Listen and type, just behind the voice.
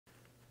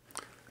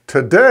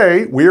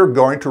Today, we are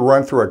going to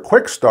run through a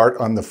quick start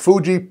on the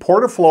Fuji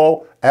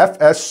Portaflow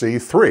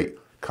FSC3,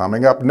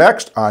 coming up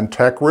next on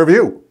Tech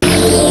Review. The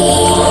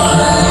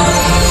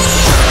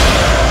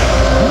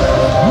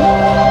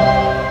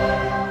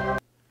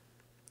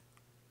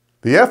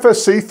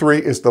FSC3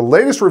 is the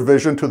latest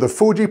revision to the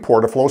Fuji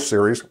Portaflow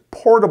series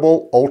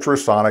portable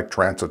ultrasonic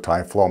transit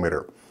time flow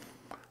meter.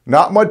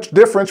 Not much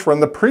difference from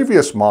the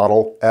previous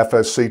model,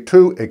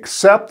 FSC2,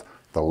 except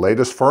the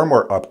latest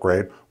firmware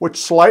upgrade, which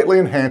slightly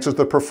enhances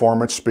the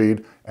performance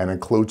speed and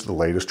includes the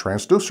latest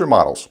transducer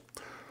models.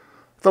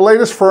 The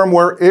latest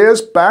firmware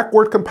is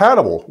backward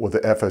compatible with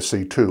the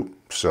FSC2,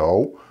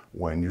 so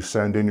when you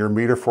send in your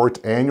meter for its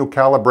annual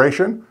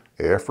calibration,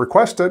 if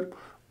requested,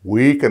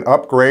 we can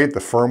upgrade the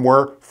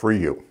firmware for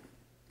you.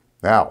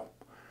 Now,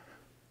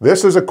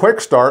 this is a quick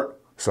start,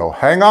 so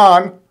hang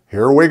on,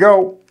 here we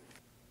go.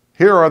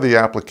 Here are the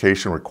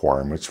application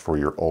requirements for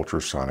your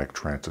ultrasonic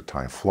transit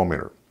time flow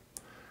meter.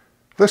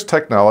 This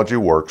technology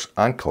works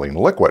on clean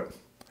liquid,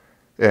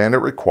 and it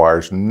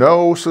requires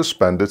no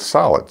suspended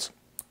solids.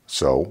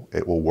 So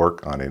it will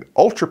work on an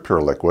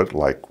ultra-pure liquid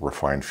like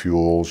refined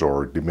fuels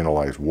or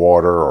demineralized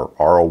water or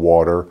RO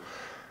water.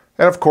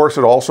 And of course,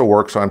 it also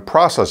works on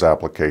process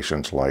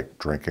applications like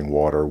drinking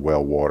water,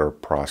 well water,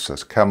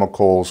 processed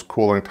chemicals,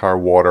 cooling tower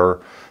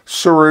water,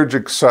 sewage,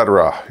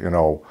 etc.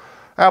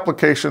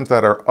 Applications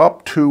that are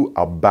up to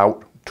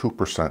about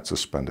 2%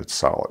 suspended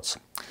solids.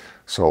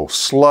 So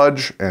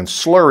sludge and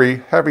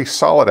slurry heavy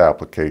solid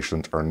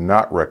applications are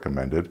not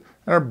recommended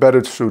and are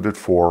better suited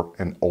for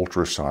an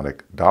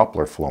ultrasonic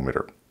Doppler flow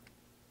meter.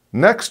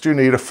 Next, you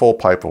need a full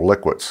pipe of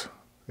liquids.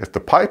 If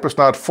the pipe is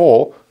not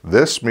full,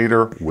 this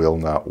meter will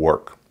not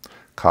work.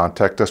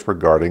 Contact us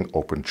regarding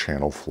open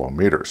channel flow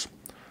meters.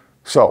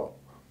 So,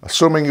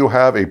 assuming you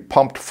have a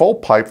pumped full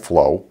pipe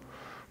flow,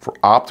 for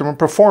optimum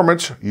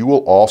performance, you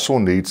will also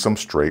need some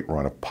straight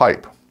run of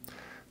pipe.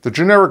 The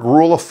generic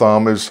rule of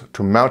thumb is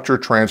to mount your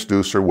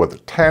transducer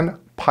with 10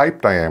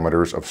 pipe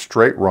diameters of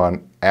straight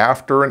run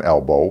after an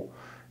elbow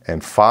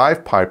and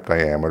 5 pipe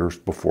diameters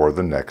before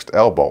the next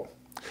elbow.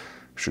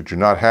 Should you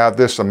not have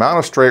this amount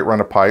of straight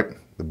run of pipe,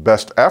 the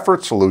best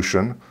effort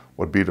solution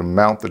would be to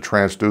mount the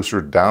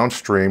transducer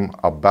downstream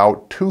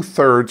about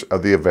 2/3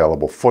 of the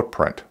available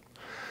footprint.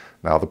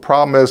 Now the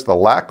problem is the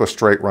lack of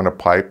straight run of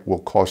pipe will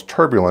cause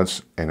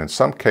turbulence and in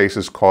some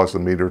cases cause the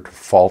meter to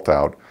fault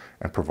out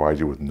and provide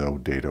you with no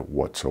data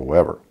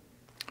whatsoever.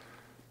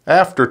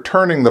 After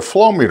turning the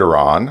flow meter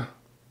on,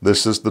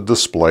 this is the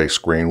display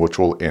screen which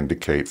will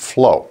indicate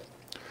flow.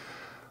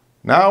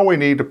 Now we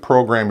need to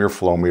program your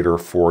flow meter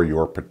for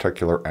your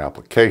particular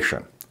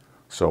application.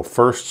 So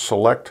first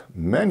select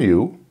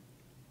Menu,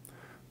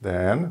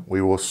 then we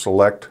will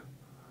select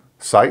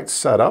Site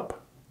Setup,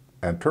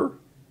 Enter.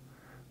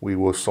 We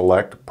will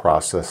select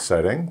Process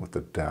Setting with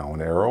the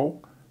down arrow,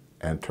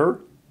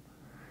 Enter.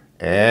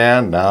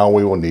 And now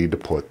we will need to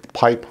put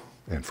pipe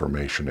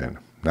information in.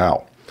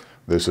 Now,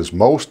 this is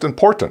most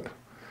important.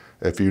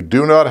 If you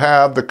do not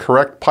have the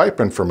correct pipe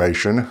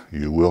information,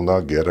 you will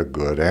not get a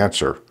good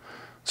answer.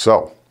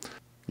 So,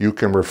 you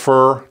can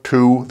refer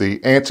to the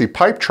ANSI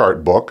pipe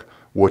chart book,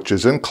 which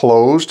is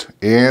enclosed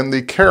in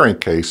the carrying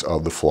case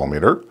of the flow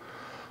meter,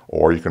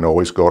 or you can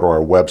always go to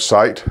our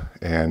website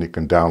and you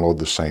can download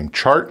the same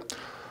chart.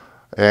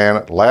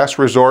 And last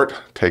resort,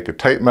 take a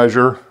tape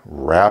measure,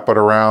 wrap it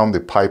around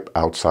the pipe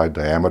outside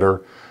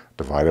diameter,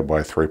 divided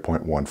by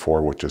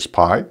 3.14, which is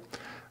pi.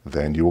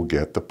 Then you will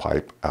get the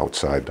pipe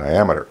outside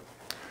diameter.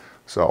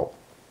 So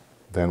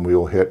then we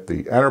will hit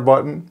the enter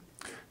button.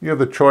 You have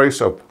the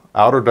choice of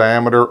outer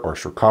diameter or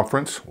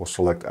circumference. We'll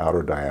select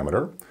outer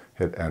diameter,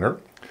 hit enter.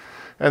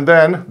 And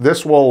then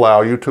this will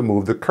allow you to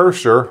move the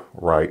cursor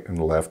right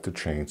and left to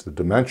change the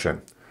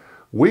dimension.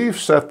 We've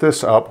set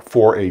this up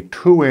for a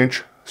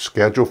 2-inch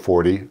Schedule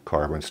 40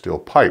 carbon steel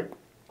pipe.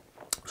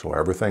 So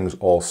everything's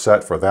all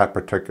set for that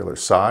particular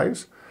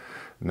size.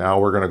 Now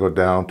we're going to go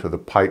down to the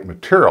pipe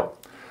material.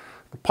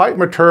 The pipe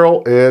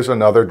material is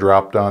another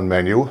drop-down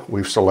menu.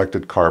 We've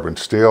selected carbon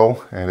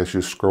steel, and as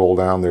you scroll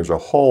down, there's a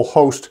whole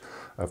host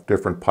of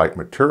different pipe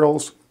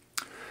materials.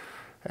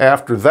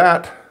 After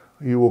that,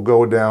 you will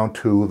go down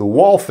to the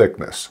wall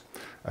thickness.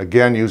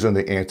 Again, using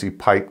the ANSI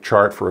pipe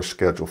chart for a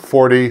Schedule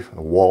 40,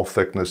 the wall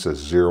thickness is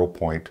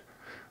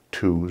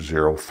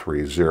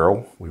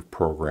 0.2030. We've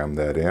programmed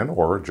that in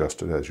or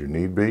adjusted as you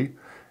need be,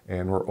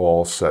 and we're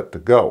all set to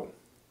go.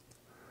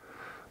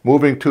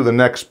 Moving to the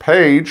next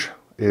page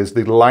is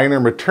the liner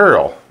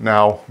material.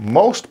 Now,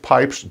 most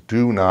pipes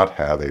do not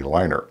have a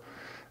liner.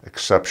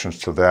 Exceptions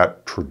to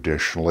that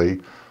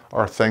traditionally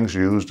are things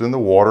used in the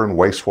water and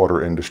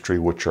wastewater industry,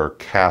 which are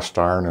cast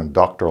iron and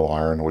ductile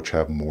iron, which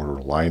have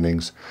mortar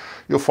linings.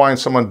 You'll find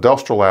some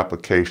industrial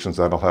applications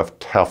that'll have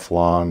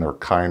Teflon or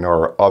Kynar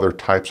or other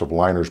types of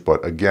liners,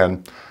 but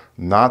again,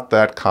 not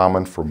that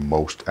common for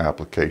most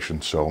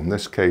applications. So in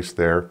this case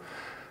there,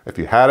 if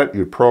you had it,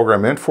 you'd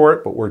program in for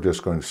it, but we're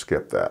just going to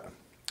skip that.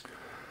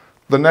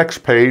 The next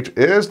page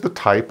is the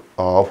type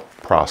of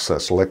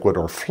process liquid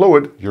or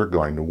fluid you're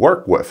going to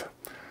work with.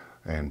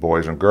 And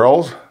boys and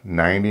girls,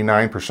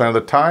 99% of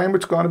the time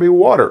it's going to be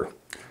water.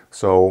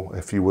 So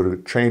if you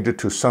would change it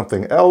to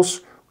something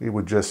else, we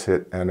would just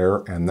hit enter,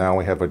 and now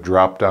we have a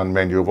drop-down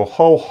menu of a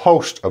whole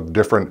host of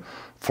different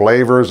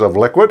flavors of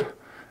liquid,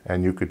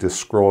 and you could just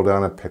scroll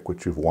down and pick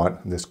what you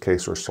want. In this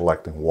case, we're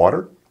selecting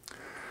water.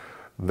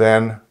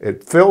 Then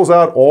it fills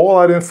out all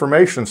that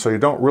information, so you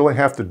don't really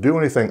have to do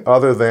anything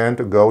other than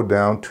to go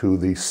down to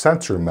the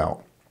sensor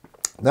mount.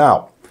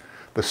 Now,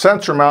 the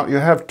sensor mount, you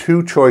have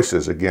two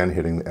choices, again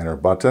hitting the enter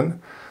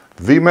button,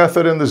 V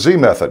method and the Z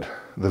method.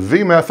 The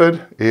V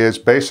method is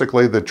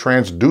basically the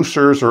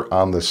transducers are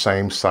on the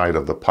same side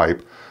of the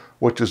pipe,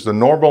 which is the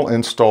normal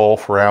install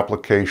for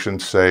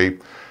applications, say,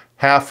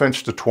 1/2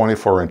 inch to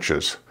 24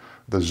 inches.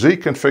 The Z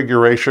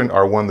configuration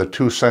are when the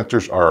two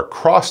sensors are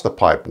across the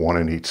pipe, one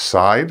on each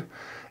side.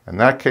 In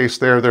that case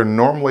they're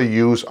normally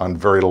used on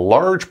very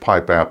large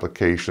pipe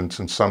applications,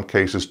 in some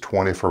cases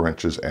 24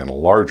 inches and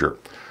larger.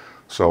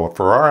 So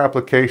for our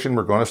application,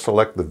 we're going to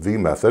select the V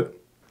method,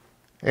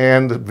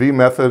 and the V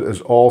method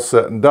is all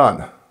said and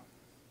done.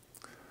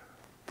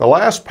 The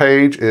last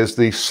page is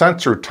the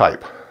sensor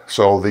type.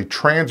 So the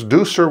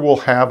transducer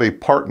will have a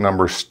part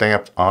number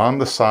stamped on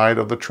the side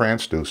of the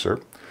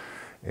transducer.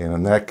 And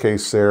in that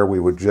case there, we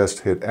would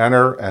just hit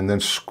enter and then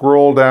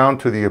scroll down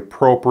to the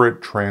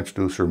appropriate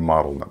transducer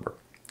model number.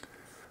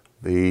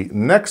 The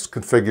next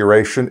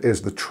configuration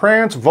is the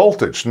trans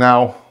voltage.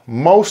 Now,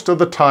 most of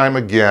the time,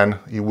 again,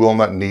 you will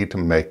not need to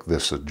make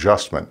this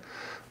adjustment.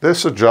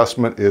 This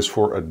adjustment is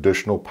for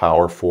additional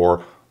power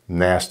for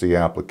nasty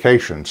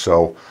applications.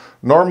 So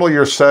normally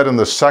you're set in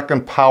the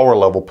second power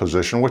level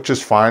position, which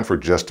is fine for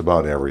just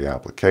about every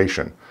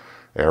application.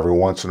 Every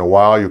once in a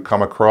while you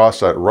come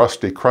across that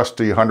rusty,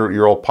 crusty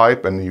 100-year-old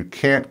pipe and you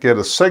can't get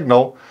a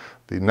signal.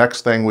 The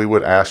next thing we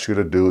would ask you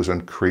to do is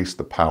increase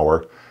the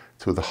power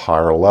to the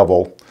higher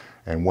level.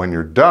 And when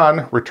you're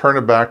done, return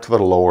it back to the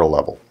lower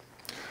level.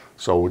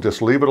 So we'll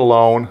just leave it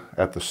alone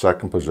at the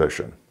second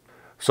position.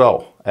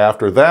 So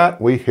after that,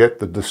 we hit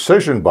the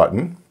decision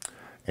button,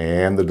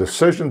 and the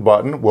decision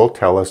button will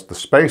tell us the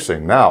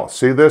spacing. Now,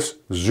 see this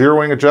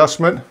zeroing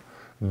adjustment?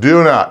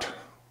 Do not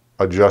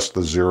adjust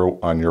the zero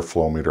on your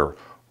flow meter,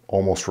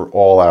 almost for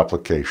all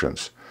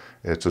applications.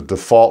 It's a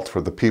default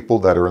for the people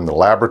that are in the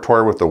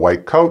laboratory with the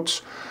white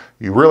coats.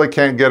 You really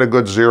can't get a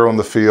good zero in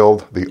the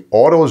field. The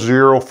auto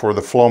zero for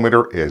the flow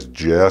meter is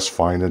just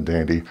fine and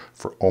dandy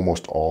for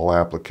almost all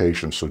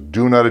applications, so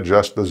do not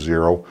adjust the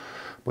zero.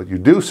 But you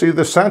do see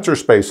the sensor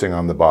spacing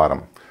on the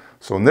bottom.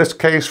 So in this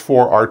case,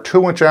 for our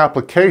 2-inch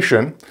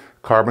application,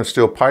 carbon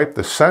steel pipe,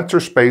 the sensor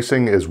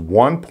spacing is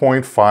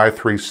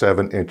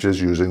 1.537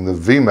 inches using the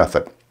V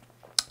method.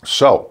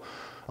 So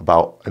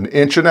about 1.5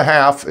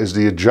 inches is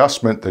the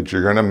adjustment that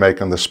you're going to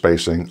make on the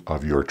spacing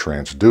of your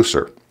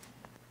transducer.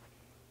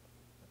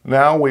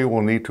 Now we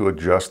will need to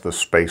adjust the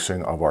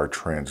spacing of our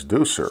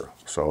transducer.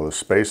 So the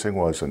spacing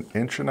was 1.5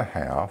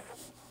 inches.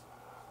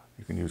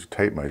 You can use a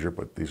tape measure,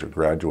 but these are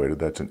graduated.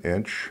 That's 1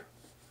 inch,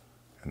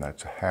 and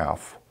that's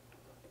 1/2.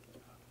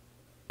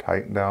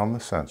 Tighten down the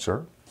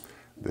sensor.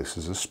 This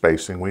is the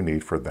spacing we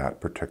need for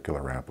that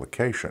particular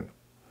application.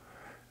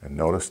 And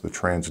notice the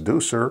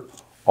transducer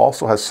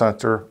also has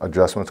sensor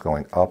adjustments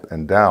going up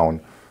and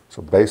down.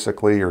 So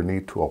basically you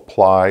need to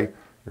apply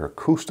your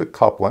acoustic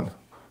couplant,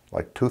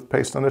 like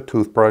toothpaste on a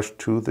toothbrush,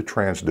 to the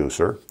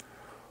transducer,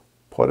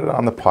 put it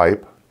on the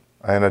pipe,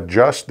 and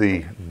adjust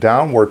the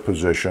downward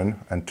position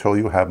until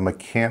you have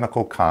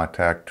mechanical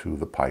contact to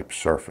the pipe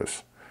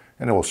surface,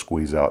 and it will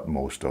squeeze out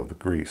most of the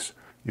grease.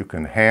 You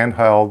can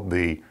handheld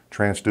the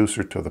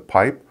transducer to the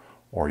pipe,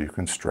 or you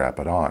can strap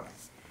it on.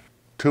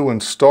 To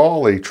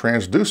install the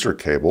transducer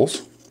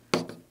cables,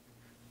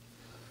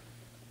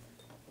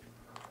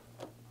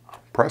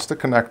 press the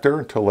connector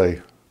until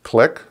they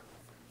click,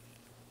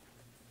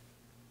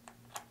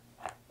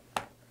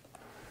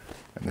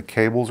 and the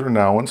cables are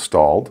now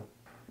installed.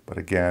 But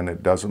again,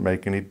 it doesn't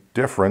make any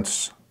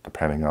difference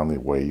depending on the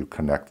way you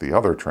connect the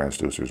other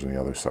transducers on the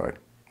other side.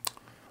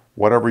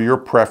 Whatever your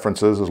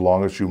preference is, as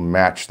long as you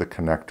match the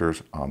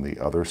connectors on the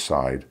other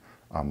side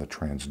on the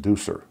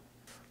transducer.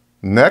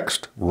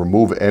 Next,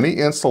 remove any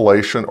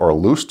insulation or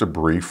loose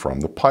debris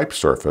from the pipe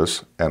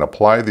surface and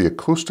apply the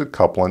acoustic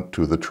couplant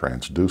to the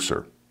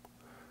transducer.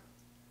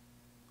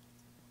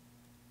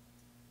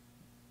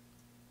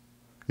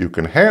 You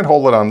can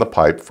handhold it on the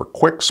pipe for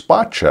quick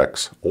spot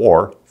checks,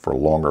 or for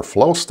longer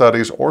flow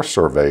studies or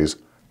surveys,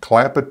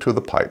 clamp it to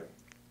the pipe.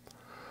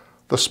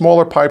 The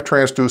smaller pipe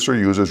transducer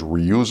uses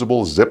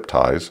reusable zip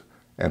ties,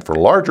 and for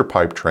larger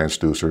pipe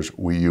transducers,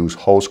 we use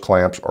hose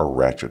clamps or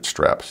ratchet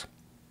straps.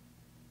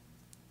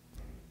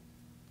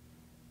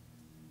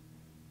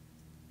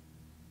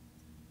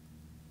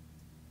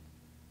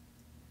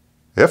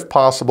 If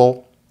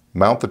possible,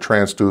 mount the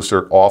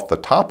transducer off the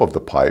top of the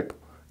pipe,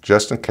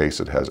 just in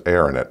case it has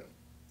air in it.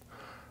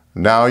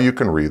 Now you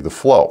can read the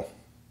flow.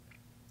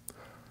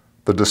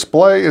 The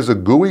display is a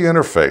GUI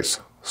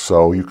interface,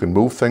 so you can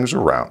move things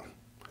around.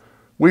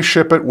 We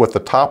ship it with the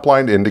top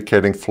line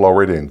indicating flow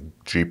rate in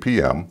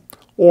GPM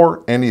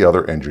or any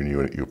other engine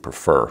unit you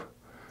prefer.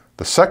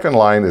 The second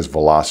line is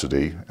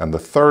velocity, and the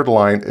third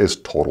line is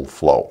total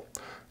flow.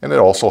 And it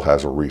also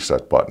has a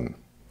reset button.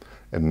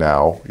 And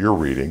now you're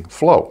reading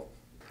flow.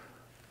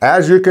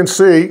 As you can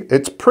see,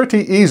 it's pretty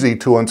easy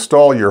to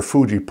install your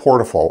Fuji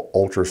Portaflow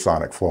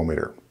ultrasonic flow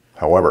meter.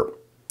 However,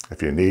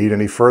 if you need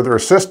any further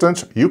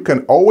assistance, you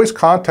can always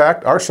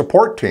contact our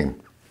support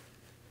team.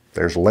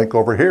 There's a link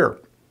over here.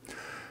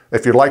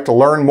 If you'd like to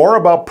learn more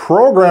about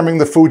programming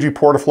the Fuji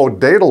Portaflow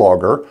data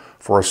logger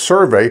for a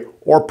survey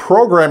or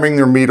programming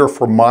your meter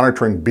for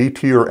monitoring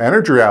BT or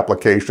energy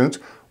applications,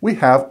 we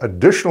have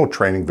additional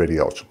training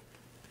videos.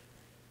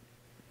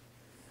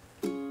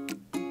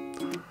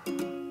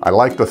 I'd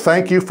like to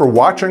thank you for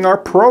watching our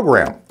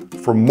program.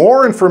 For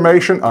more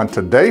information on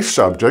today's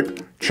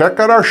subject, check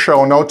out our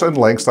show notes and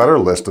links that are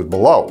listed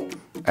below.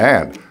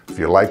 And if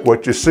you like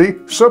what you see,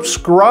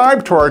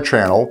 subscribe to our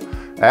channel.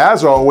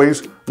 As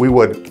always, we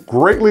would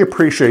greatly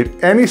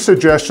appreciate any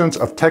suggestions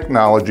of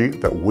technology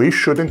that we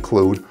should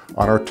include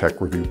on our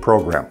tech review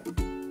program.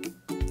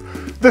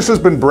 This has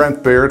been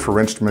Brent Baird for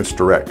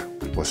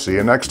InstrumentsDirect. We'll see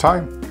you next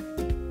time.